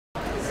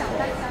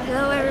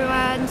Hello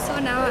everyone, so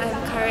now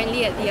I'm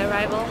currently at the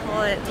arrival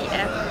hall at the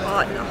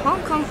airport, the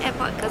Hong Kong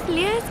airport, because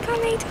Leah is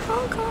coming to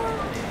Hong Kong.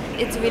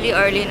 It's really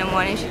early in the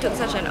morning, she took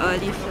such an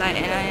early flight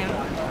and I am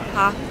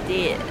half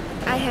dead.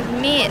 I have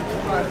made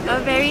a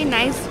very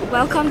nice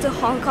welcome to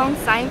Hong Kong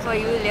sign for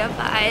you, Leah,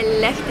 but I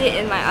left it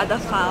in my other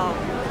file.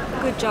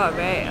 Good job,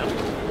 right?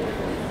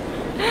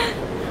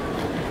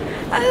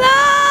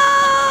 Hello!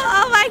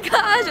 Oh my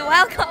gosh,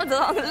 welcome to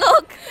Hong Kong.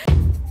 Look!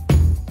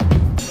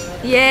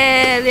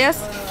 Yeah, Leah's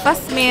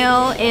first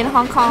meal in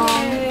Hong Kong.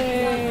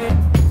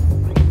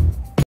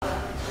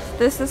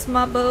 This is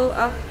my bowl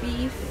of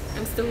beef.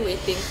 I'm still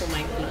waiting for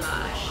my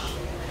goulash.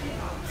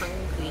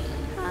 Hungry.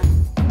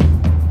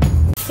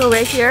 So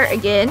we're here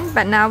again,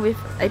 but now with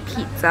a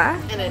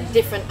pizza. And a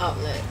different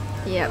outlet.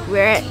 Yeah,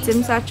 we're at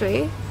Tsim Sha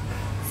Tsui.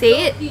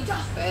 Say it!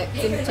 We're at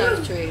Tsim Sha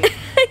Tsui.